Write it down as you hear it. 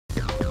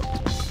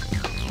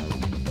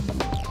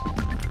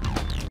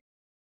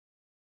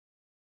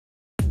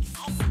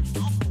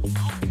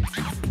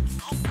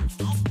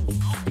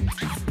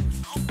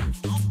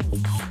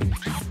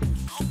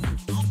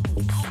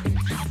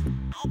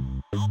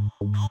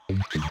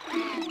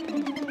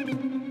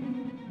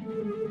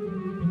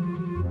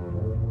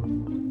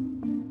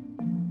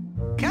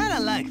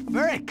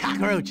furry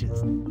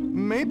cockroaches.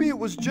 Maybe it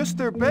was just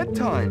their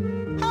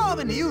bedtime. How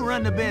often do you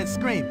run to bed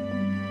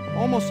screaming?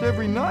 Almost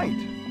every night.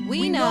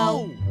 We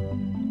know.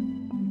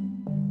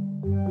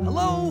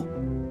 Hello?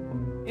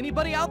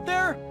 Anybody out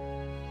there?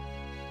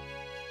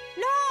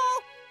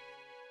 No!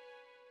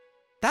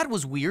 That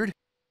was weird.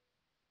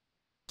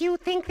 Do you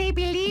think they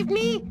believe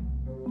me?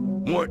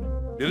 Mort,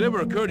 did it ever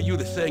occur to you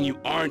that saying you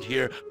aren't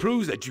here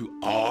proves that you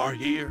are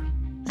here?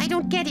 I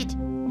don't get it.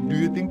 Do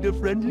you think they're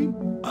friendly?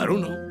 I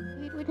don't know.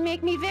 It would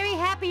make me very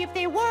happy if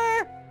they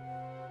were.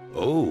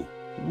 Oh,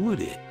 would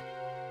it?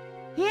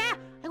 Yeah,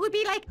 I would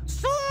be like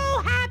so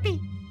happy.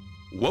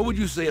 What would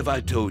you say if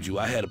I told you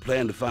I had a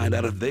plan to find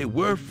out if they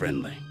were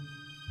friendly?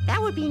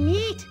 That would be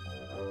neat.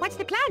 What's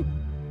the plan?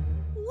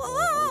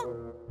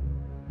 Whoa!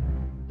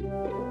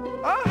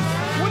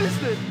 Ah, what is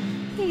this?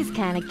 He's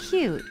kind of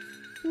cute.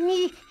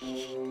 Me,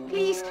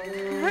 please,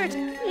 hurt.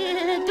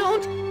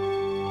 Don't.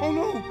 Oh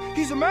no,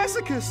 he's a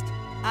masochist.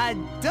 I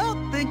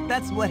don't think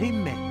that's what he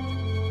meant.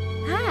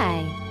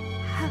 Hi.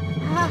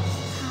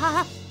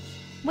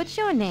 What's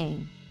your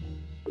name?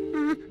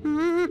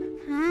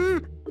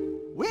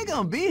 We're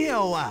gonna be here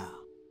a while.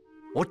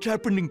 What's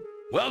happening?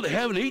 Well, they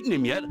haven't eaten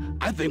him yet.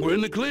 I think we're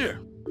in the clear.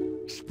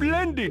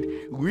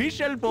 Splendid. We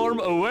shall form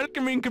a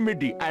welcoming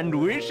committee and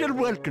we shall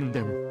welcome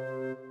them.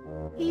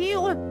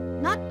 You're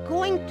not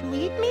going to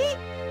eat me?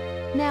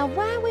 Now,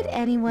 why would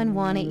anyone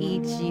want to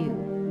eat you?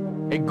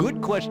 A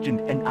good question,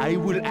 and I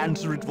will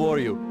answer it for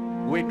you.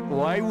 Wait,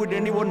 why would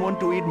anyone want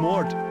to eat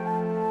Mort?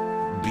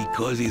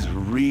 Because he's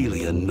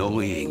really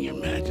annoying, Your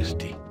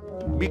Majesty.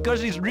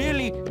 Because he's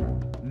really...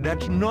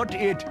 That's not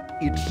it.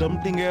 It's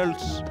something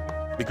else.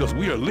 Because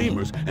we are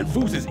lemurs, and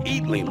foozes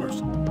eat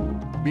lemurs.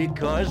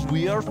 Because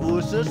we are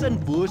foozes, and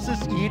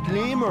foozes eat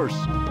lemurs.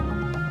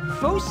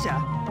 Fosa?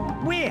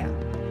 Where?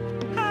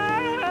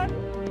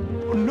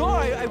 No,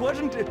 I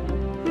wasn't...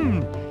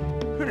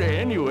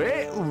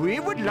 Anyway, we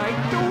would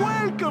like to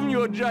welcome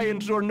your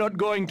giants who are not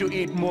going to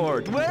eat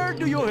Mort. Where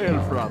do you hail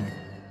from?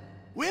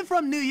 We're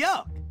from New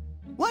York.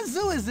 What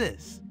zoo is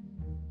this?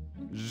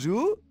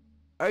 Zoo?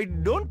 I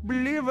don't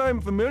believe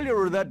I'm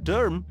familiar with that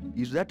term.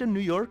 Is that a New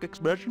York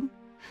expression?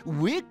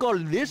 We call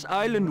this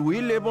island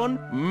we live on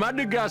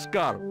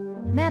Madagascar.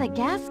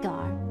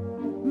 Madagascar?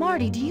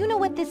 Marty, do you know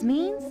what this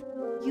means?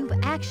 You've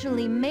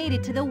actually made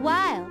it to the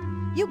wild.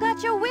 You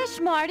got your wish,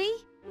 Marty.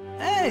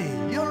 Hey,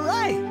 you're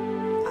right.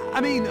 I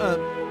mean,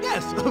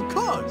 yes, of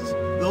course.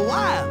 The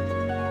wild.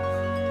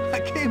 I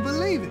can't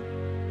believe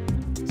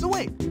it. So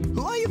wait,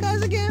 who are you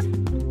guys again?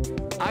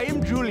 I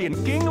am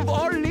Julian, king of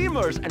all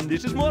lemurs, and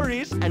this is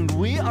Maurice, and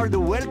we are the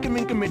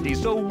welcoming committee,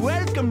 so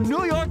welcome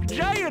New York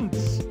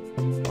Giants!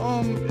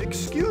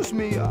 Excuse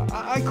me,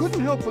 I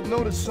couldn't help but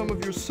notice some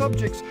of your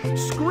subjects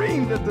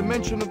screamed at the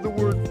mention of the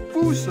word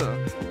Fusa.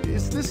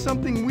 Is this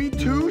something we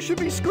too should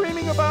be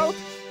screaming about?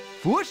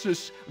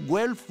 Fuses?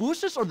 Well,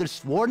 Fuses are the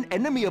sworn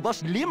enemy of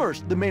us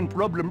lemurs, the main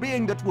problem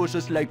being that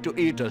Fuses like to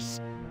eat us.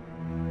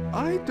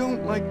 I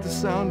don't like the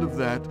sound of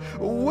that.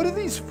 What do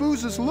these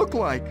Fuses look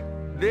like?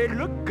 They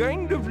look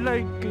kind of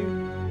like...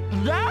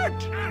 that!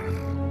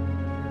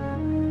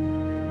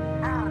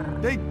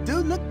 They do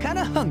look kind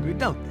of hungry,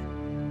 don't they?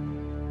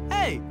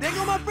 Hey, there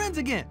go my friends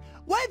again.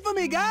 Wait for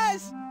me,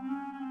 guys!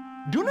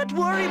 Do not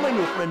worry, my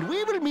new friend.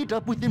 We will meet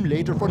up with them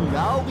later. For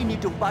now, we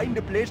need to find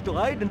a place to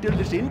hide until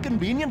this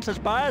inconvenience has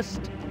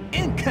passed.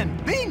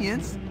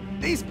 Inconvenience?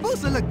 These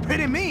Fusa look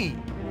pretty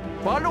mean.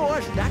 Follow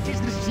us. That is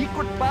the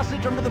secret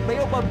passage under the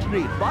baobab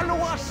tree. Follow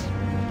us.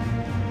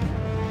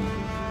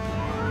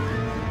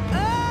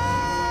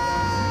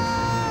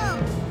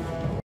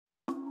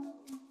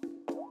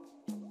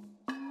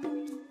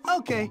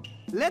 Okay,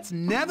 let's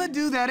never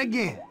do that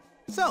again.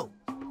 So,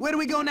 where do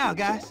we go now,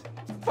 guys?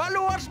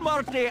 Follow us,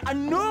 Marty. A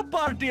new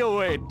party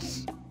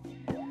awaits.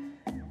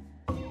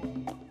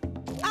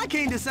 I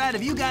can't decide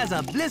if you guys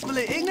are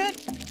blissfully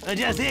ignorant or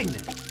just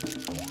ignorant.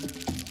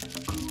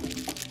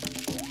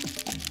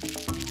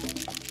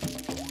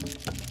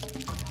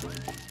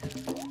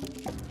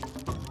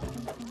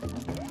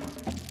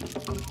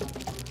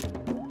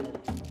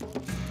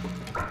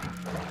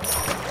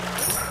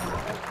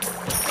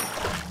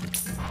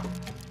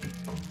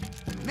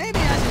 Maybe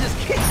I should just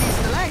kick these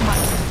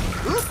stalagmites.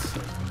 Oops,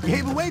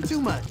 gave away too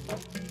much.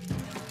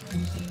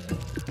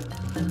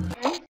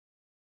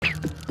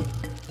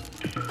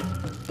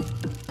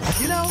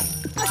 You know,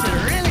 I should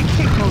really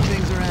kick more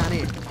things around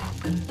here.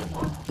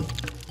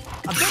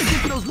 I better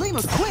get to those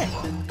lemurs quick.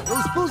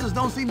 Those foozers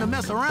don't seem to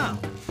mess around.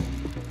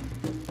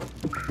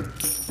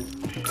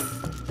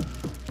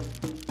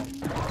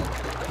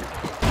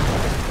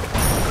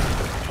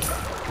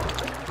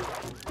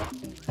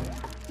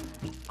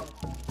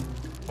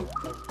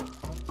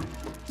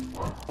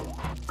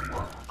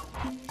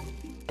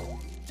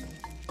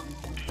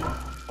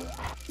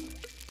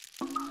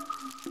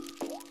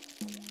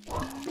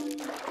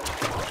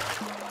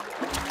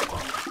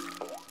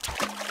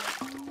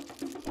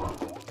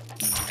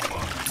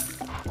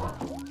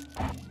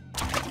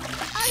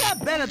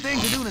 Better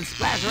things to do than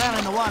splash around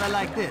in the water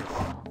like this.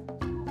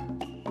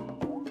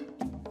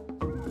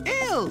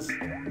 Eels!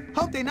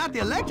 Hope they're not the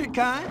electric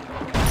kind.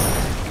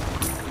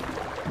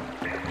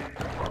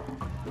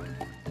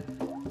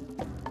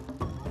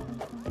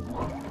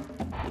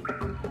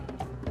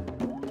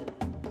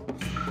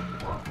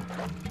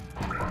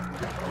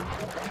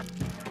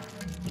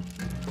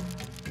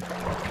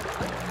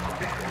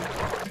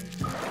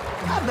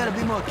 I better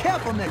be more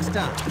careful next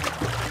time.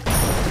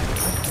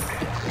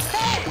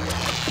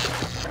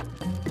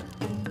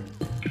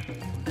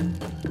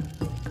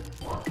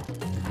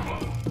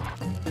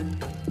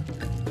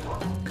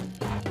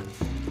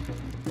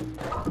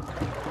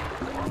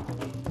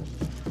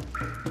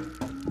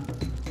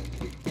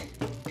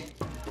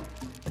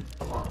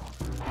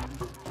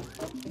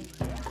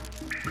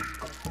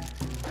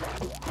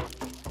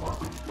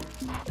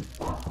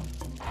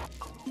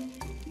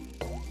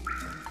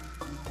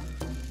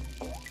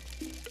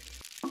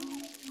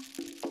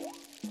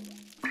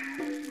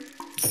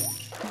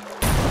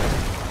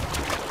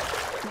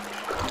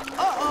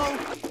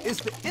 It's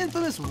the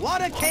infamous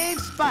water cave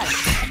spider.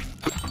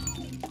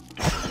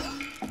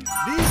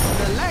 These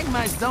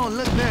stalagmites don't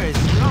look very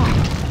strong.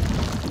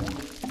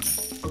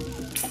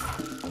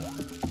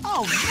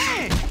 Oh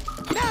man!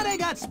 Now they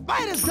got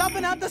spiders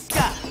dropping out the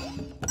sky.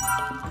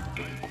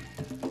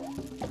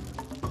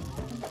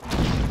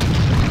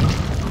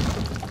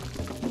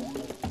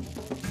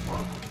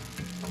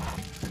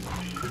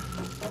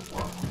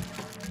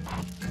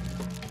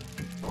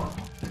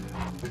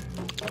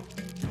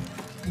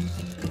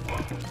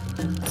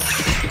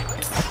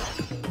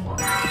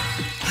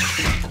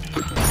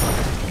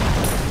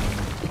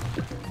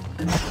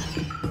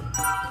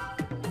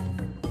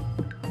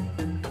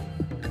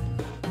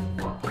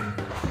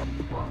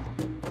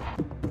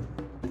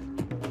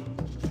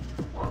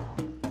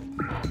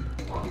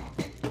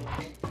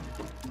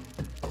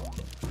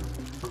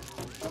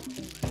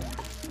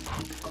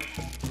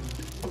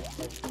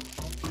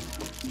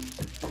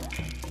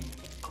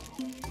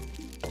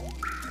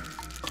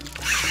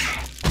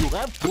 You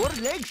have 4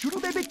 legs.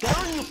 Shouldn't they be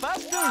carrying you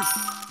faster?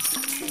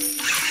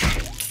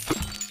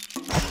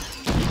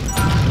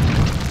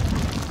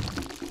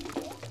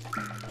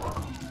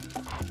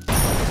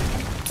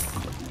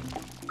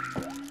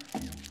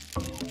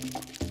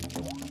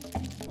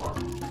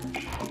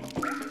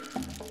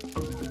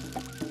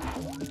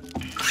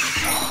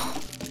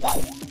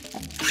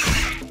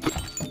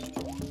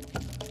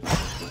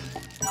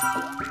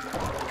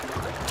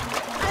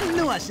 I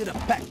knew I should have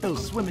packed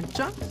those swimming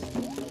trunks.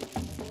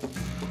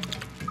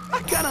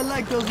 I kinda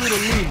like those little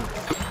lemurs.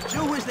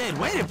 Sure wish they had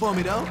waited for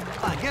me, though.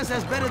 I guess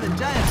that's better than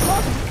giant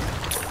scorpions.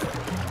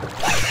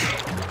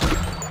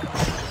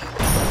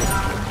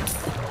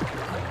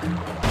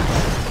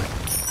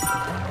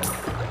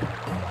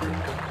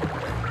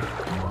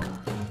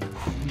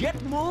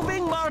 Get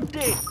moving,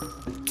 Marty!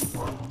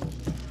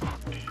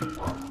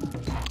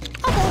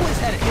 I've always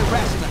had an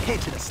irrational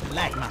hatred of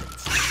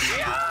stalagmites.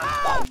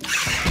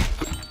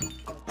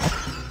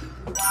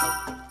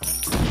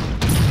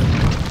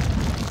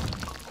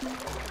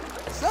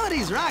 Some of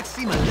these rocks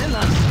seem a little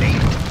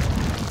unstable.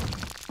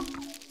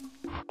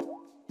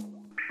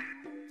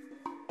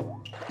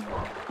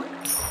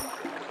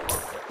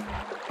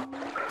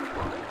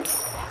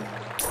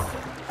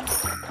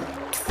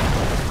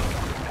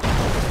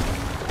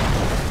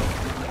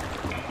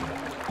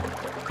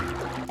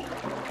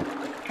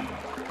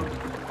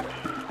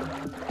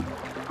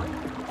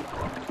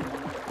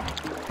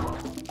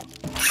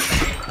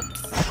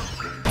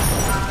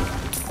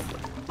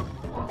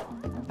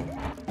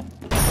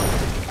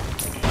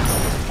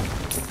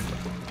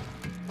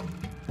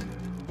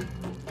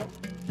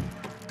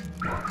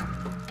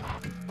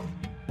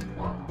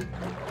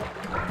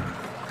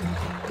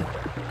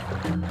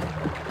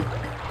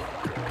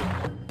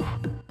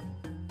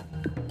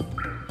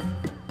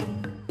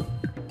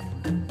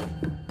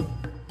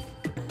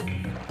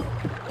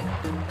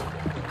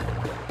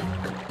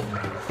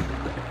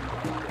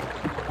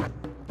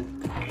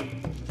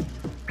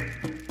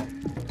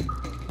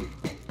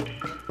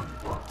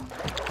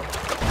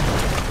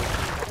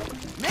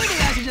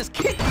 Just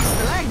kick these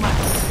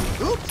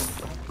stalagmites. Oops,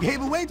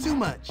 gave away too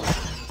much. Come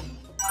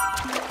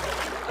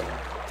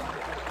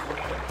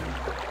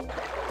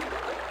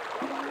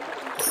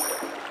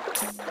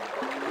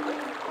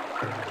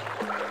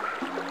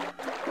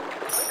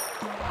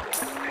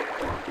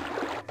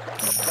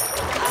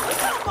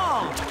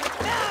on!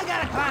 Now I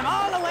gotta climb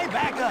all the way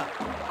back up.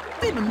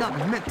 I'm not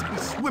meant to be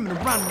swimming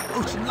around the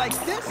ocean like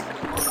this.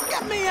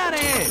 Get me out of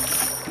here!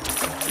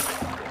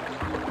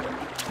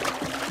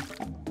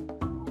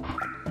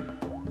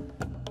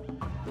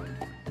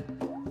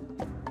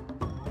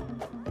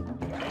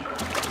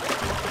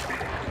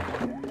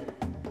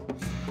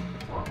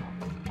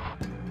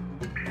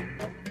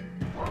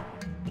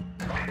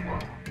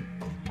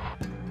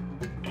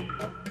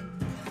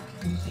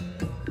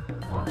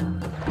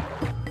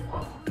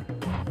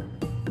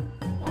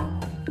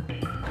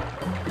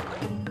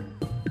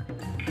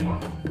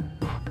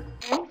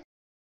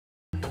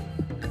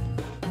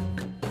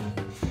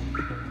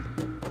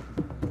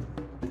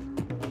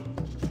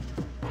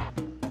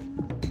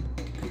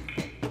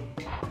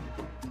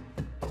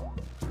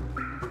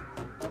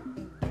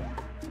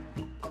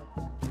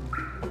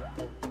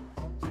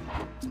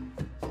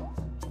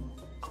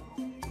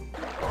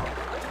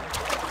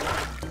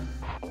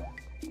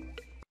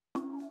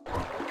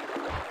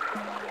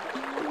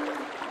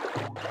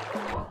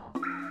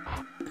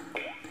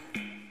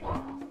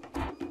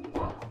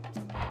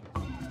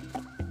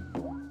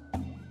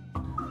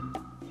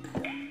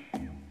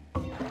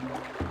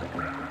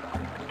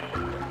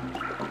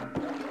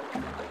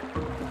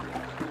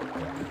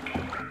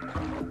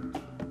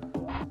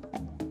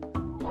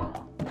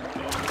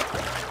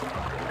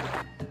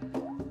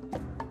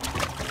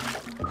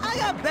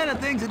 got better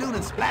things to do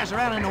than splash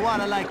around in the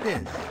water like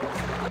this.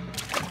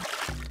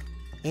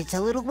 It's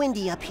a little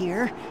windy up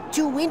here.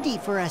 Too windy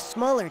for us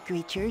smaller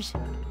creatures.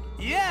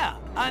 Yeah,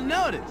 I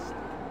noticed.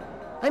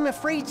 I'm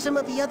afraid some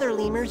of the other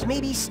lemurs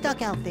may be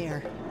stuck out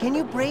there. Can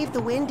you brave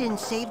the wind and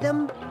save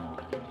them?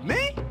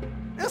 Me?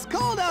 It's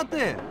cold out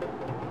there.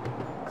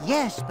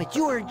 Yes, but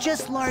you are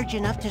just large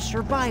enough to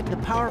survive the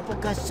powerful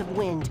gusts of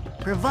wind,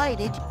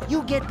 provided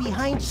you get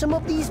behind some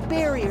of these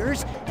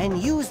barriers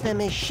and use them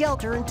as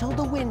shelter until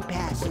the wind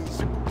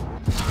passes.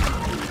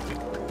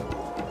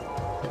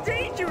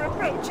 Danger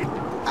approaching!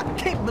 I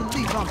can't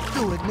believe I'm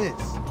doing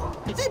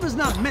this. Zebra's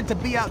not meant to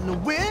be out in the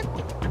wind.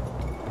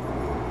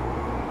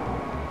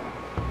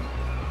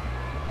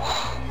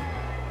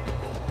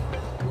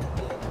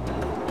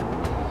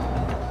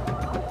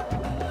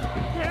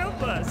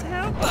 Help us,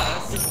 help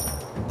us!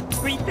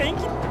 We thank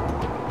you.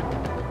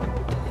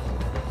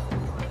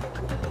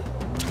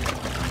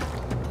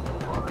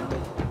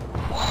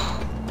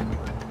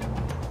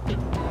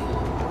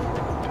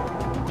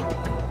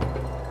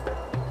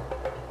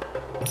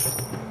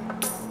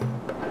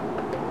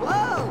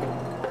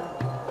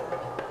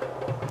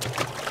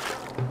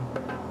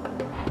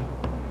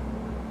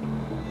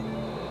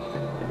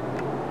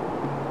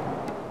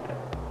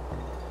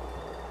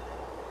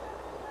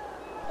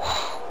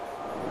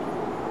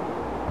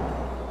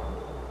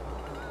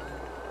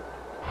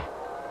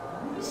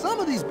 Some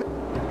of these...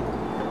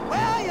 Where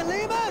are you,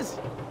 lemurs?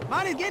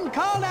 Marty's getting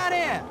cold out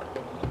here.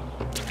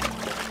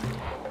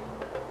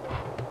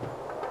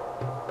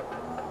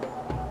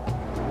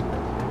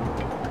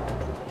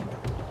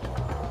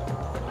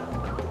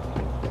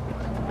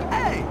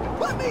 Hey,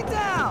 put me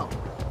down!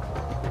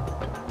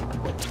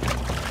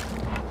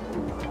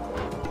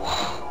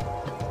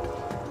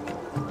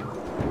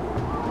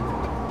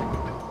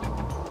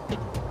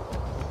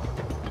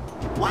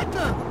 What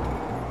the...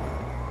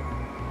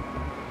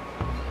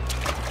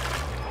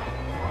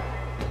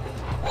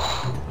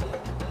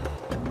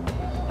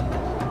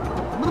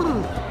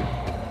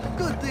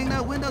 Good thing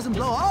that wind doesn't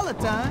blow all the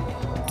time.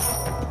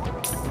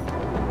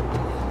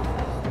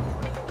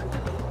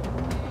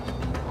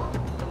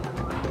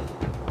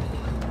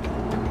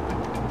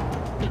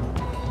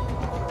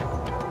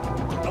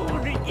 Oh,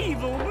 the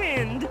evil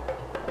wind!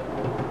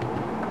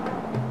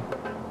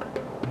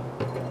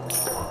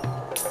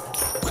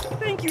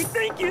 Thank you,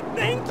 thank you,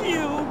 thank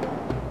you!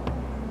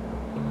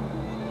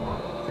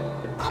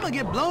 I'm gonna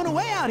get blown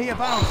away out here if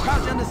I don't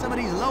crouch under some of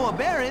these lower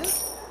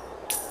barriers.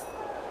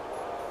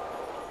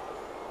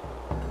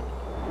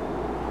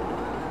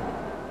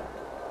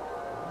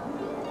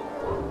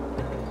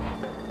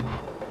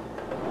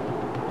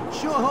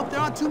 Sure hope there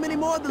aren't too many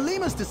more of the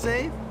lemurs to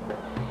save.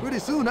 Pretty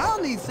soon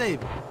I'll need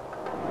saving.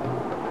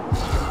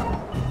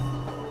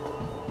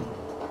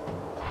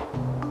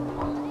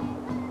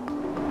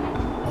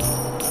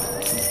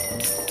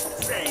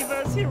 Save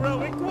us,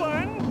 heroic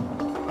one!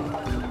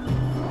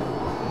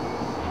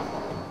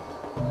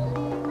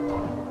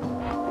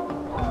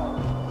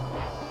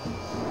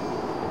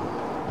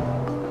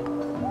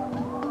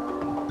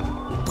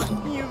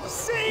 You've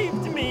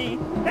saved me!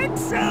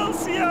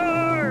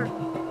 Excelsior!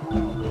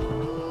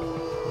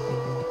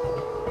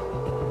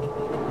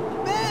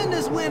 Man,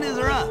 this wind is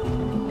rough.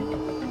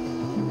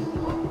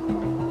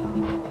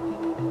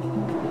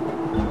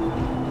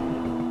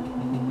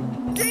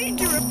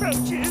 Danger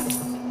approaches!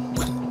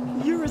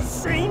 You're a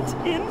saint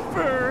in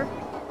fur!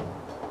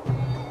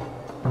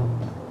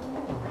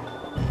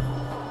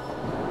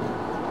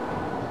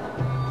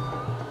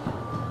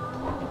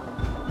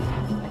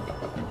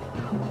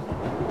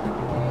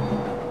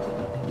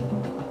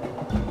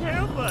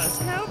 Help us,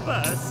 help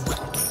us!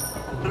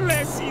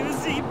 Bless you,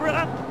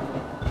 zebra!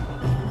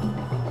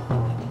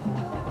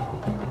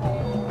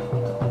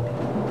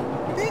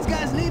 These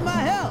guys need my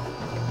help.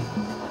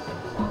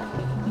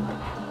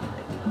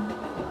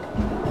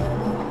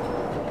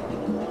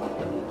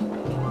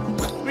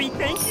 We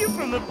thank you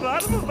from the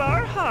bottom of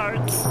our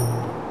hearts!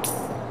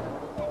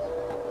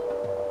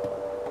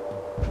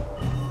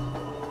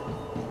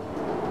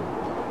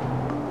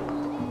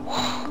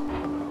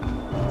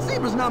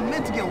 Zebra's not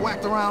meant to get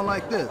whacked around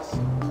like this.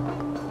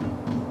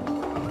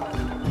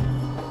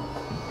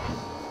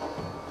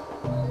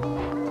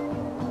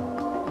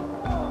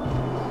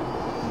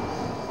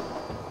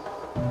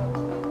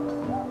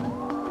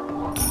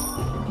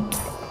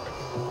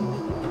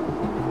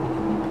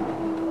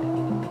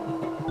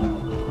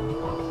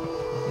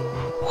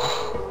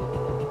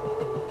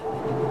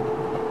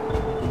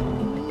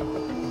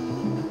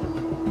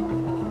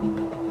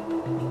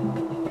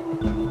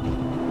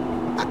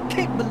 I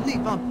can't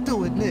believe I'm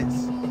doing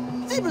this.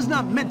 Zebra's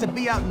not meant to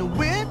be out in the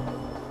wind.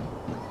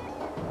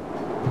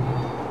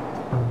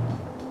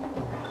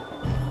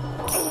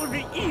 Oh,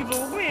 the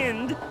evil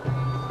wind!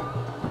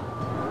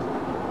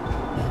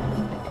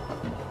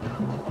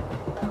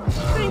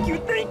 Thank you,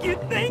 thank you,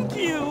 thank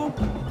you!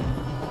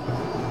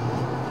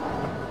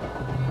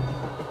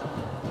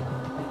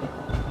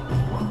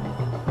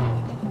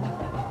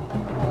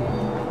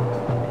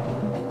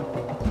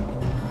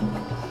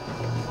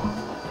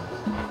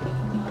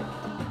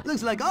 Looks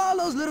Seems like all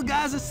those little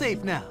guys are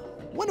safe now.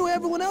 Wonder where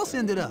everyone else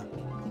ended up.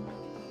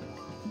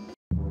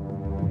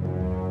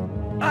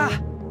 Ah!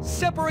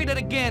 Separated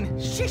again!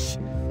 Shish!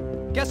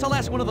 Guess I'll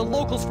ask one of the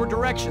locals for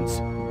directions.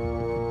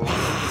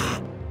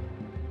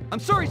 I'm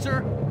sorry,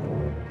 sir.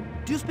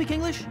 Do you speak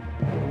English?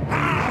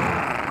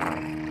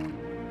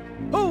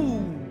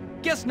 Oh!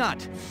 Guess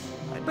not.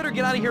 I'd better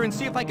get out of here and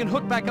see if I can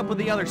hook back up with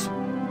the others.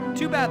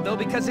 Too bad, though,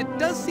 because it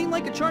does seem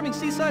like a charming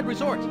seaside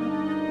resort.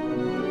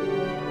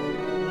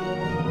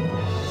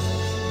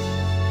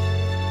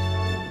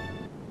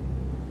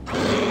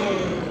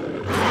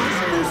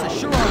 These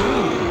sure are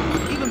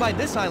rude, even by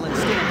this island's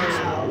standards.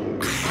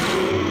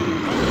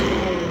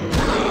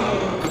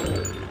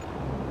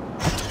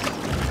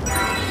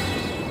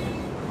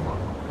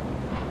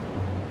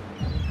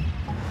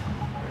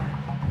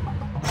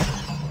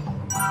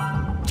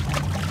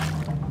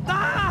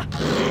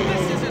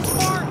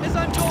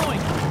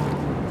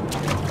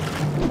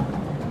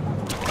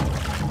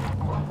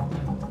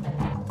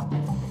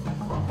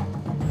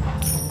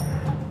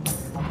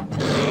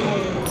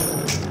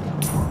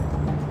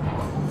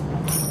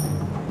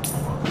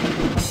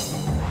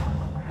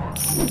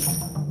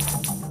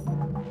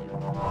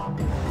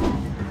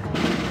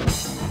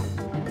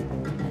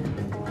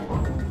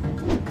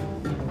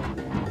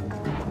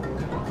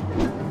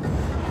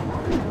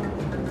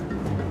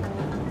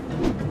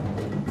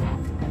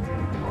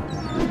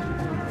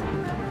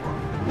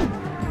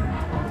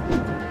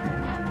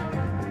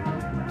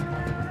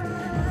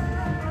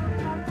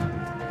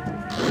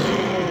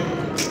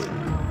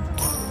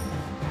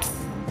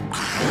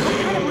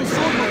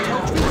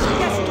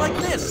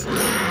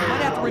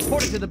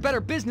 Report it to the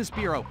Better Business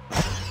Bureau.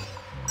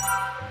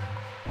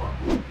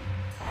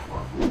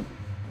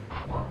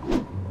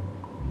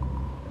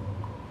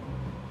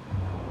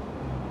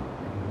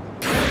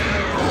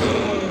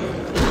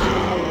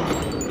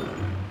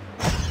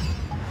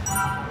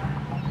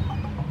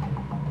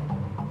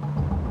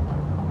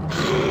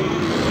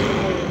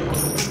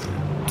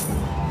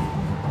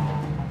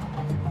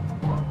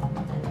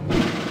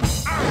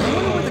 I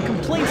wonder where the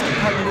complaints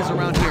department is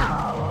around here.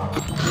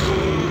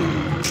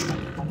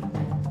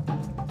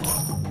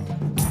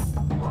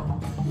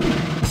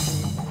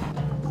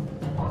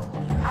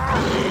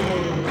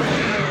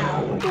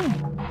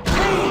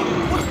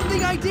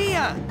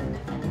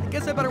 I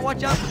guess I better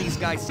watch out for these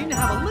guys. Seem to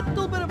have a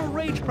little bit of a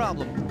rage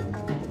problem.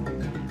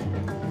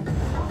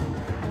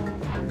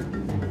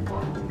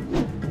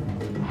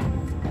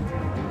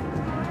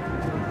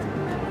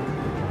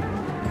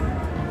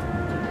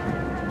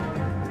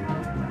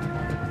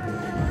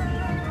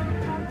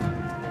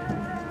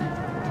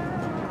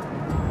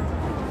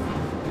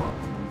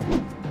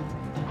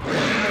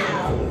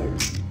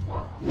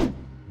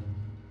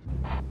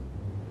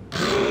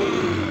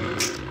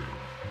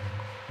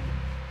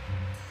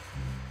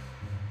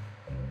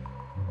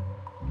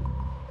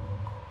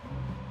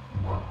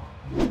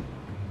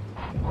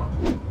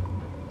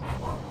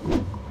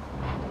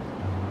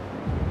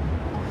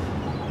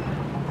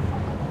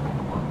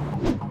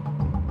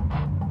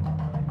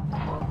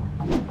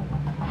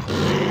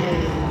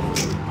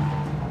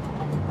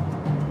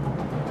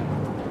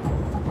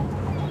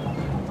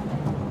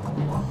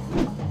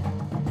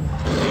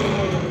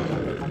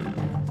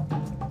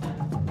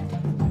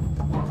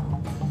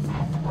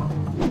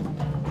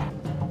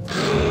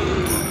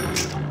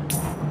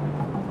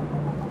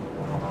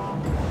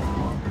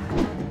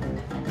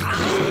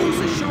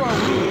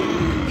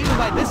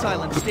 This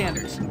island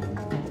standards.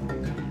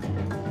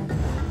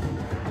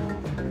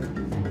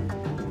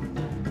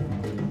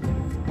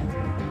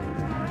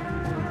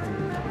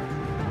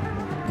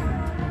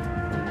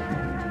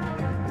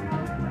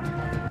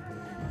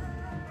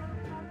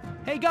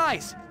 Hey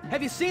guys,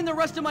 have you seen the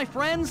rest of my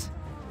friends?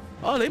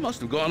 Oh, they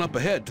must have gone up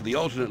ahead to the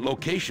alternate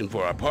location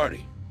for our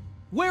party.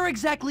 Where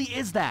exactly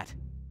is that?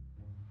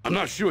 I'm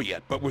not sure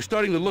yet, but we're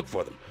starting to look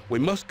for them. We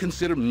must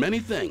consider many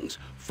things.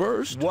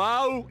 First...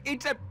 Wow,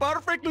 it's a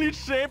perfectly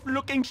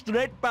safe-looking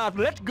straight path.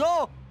 Let's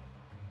go!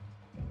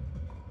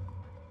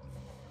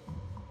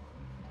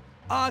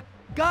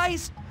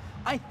 Guys,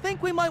 I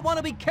think we might want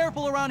to be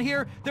careful around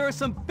here. There are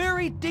some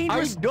very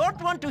dangerous... I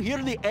don't want to hear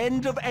the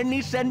ends of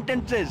any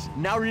sentences.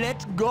 Now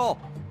let's go.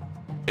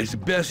 It's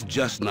best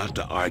just not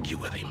to argue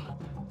with him.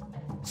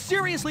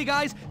 Seriously,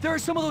 guys, there are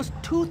some of those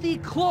toothy,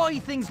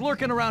 clawy things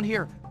lurking around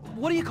here.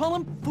 What do you call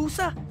them?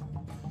 Fusa?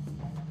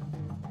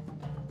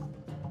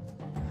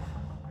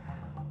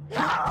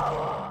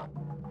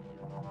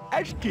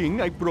 As king,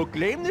 I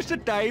proclaim this a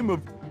time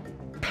of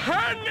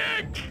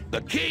panic!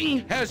 The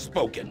king has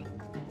spoken.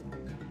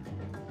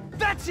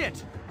 That's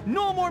it!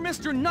 No more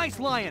Mr. Nice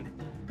Lion!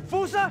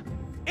 Fusa,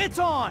 it's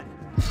on!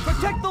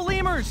 Protect the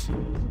lemurs!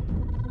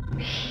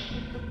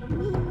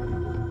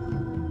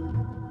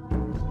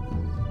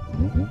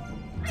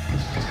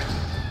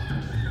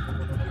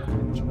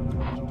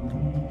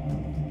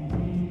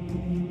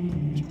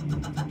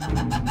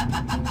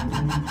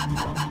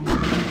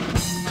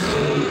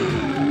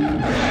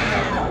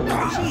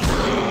 Jeez,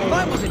 if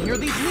I wasn't here,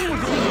 these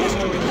lemurs would be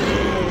history.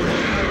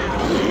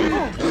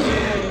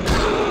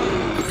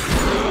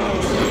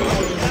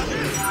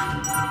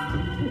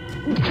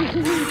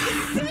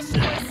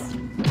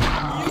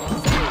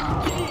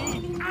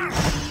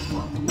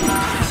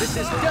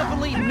 This is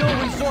definitely no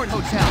resort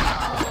hotel.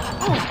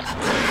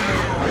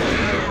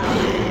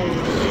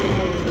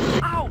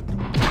 Ow!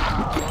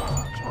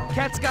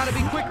 Cat's gotta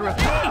be quicker if...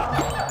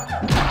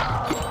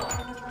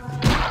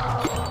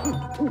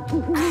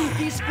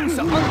 These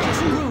Fusa aren't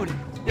just rude.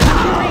 They're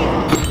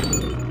crazy.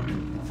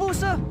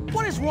 Fusa,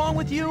 what is wrong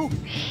with you?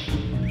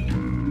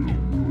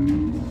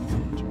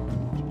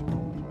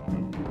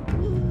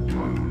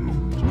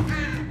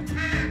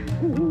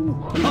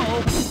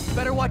 Uh-oh.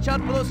 Better watch out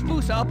for those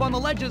Fusa up on the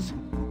ledges.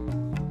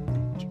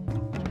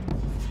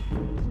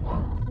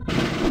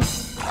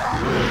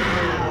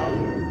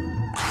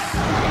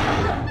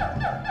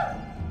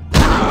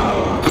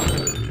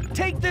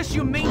 Take this,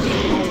 you mangy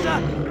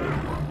Fusa!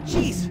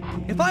 Jeez,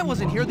 if I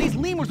wasn't here, these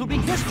lemurs would be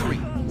history.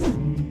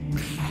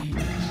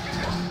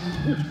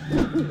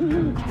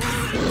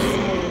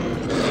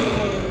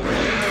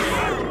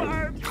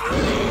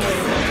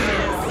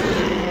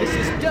 This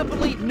is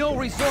definitely no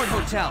resort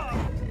hotel.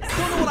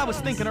 Don't know what I was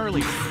thinking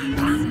earlier.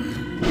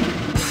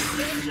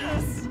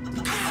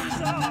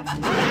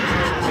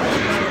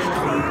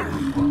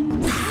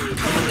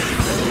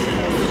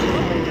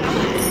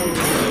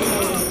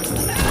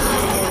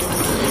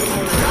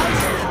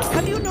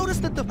 Have you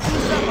noticed that the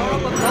Fusa are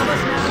up above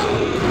us now?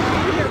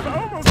 We've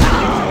almost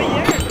made it to the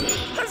end!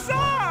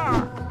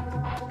 Huzzah!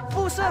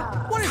 Fusa,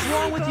 what is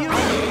wrong with you?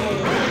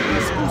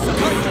 These Fusa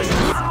are just...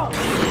 Ow!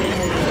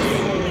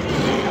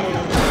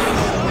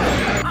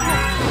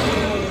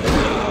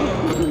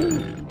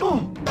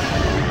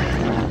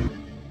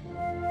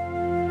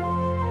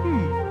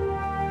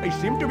 I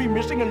seem to be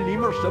missing a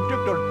lemur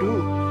subject or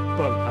two.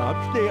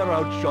 Perhaps they are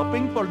out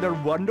shopping for their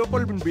wonderful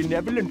and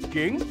benevolent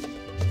king?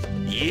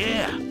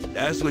 Yeah,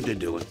 that's what they're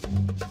doing.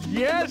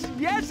 Yes,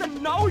 yes,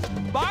 and now it's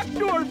back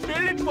to our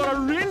village for a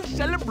real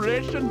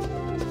celebration.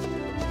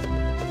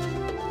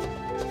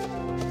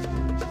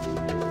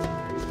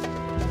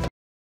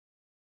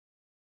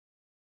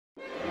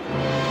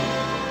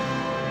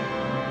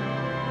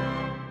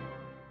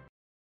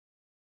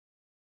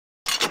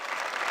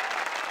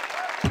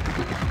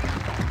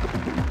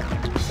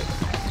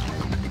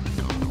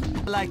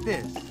 Like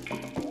this.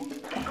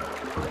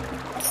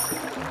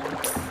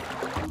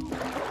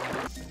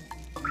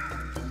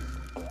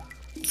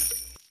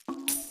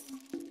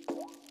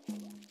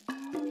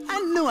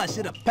 I knew I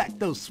should have packed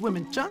those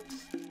swimming trunks.